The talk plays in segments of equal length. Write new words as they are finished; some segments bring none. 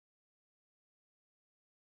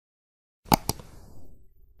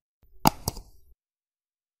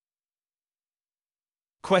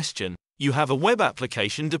Question. You have a web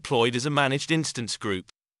application deployed as a managed instance group.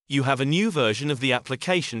 You have a new version of the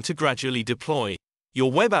application to gradually deploy.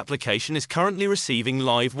 Your web application is currently receiving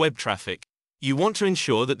live web traffic. You want to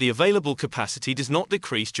ensure that the available capacity does not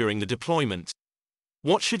decrease during the deployment.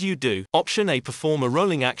 What should you do? Option A. Perform a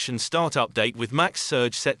rolling action start update with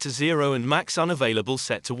maxSurge set to 0 and maxUnavailable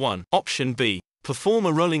set to 1. Option B. Perform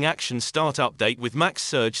a rolling action start update with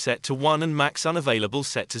maxSurge set to 1 and maxUnavailable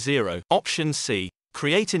set to 0. Option C.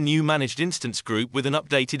 Create a new managed instance group with an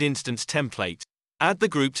updated instance template. Add the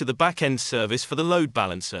group to the backend service for the load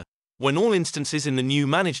balancer. When all instances in the new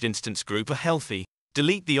managed instance group are healthy,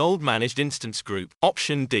 delete the old managed instance group.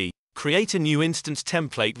 Option D. Create a new instance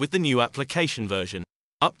template with the new application version.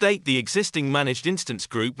 Update the existing managed instance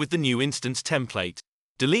group with the new instance template.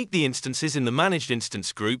 Delete the instances in the managed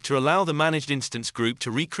instance group to allow the managed instance group to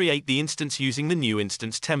recreate the instance using the new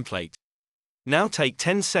instance template. Now take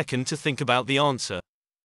 10 seconds to think about the answer.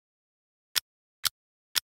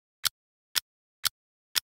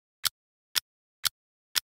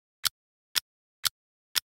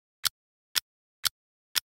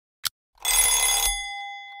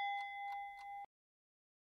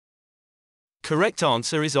 Correct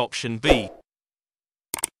answer is option B.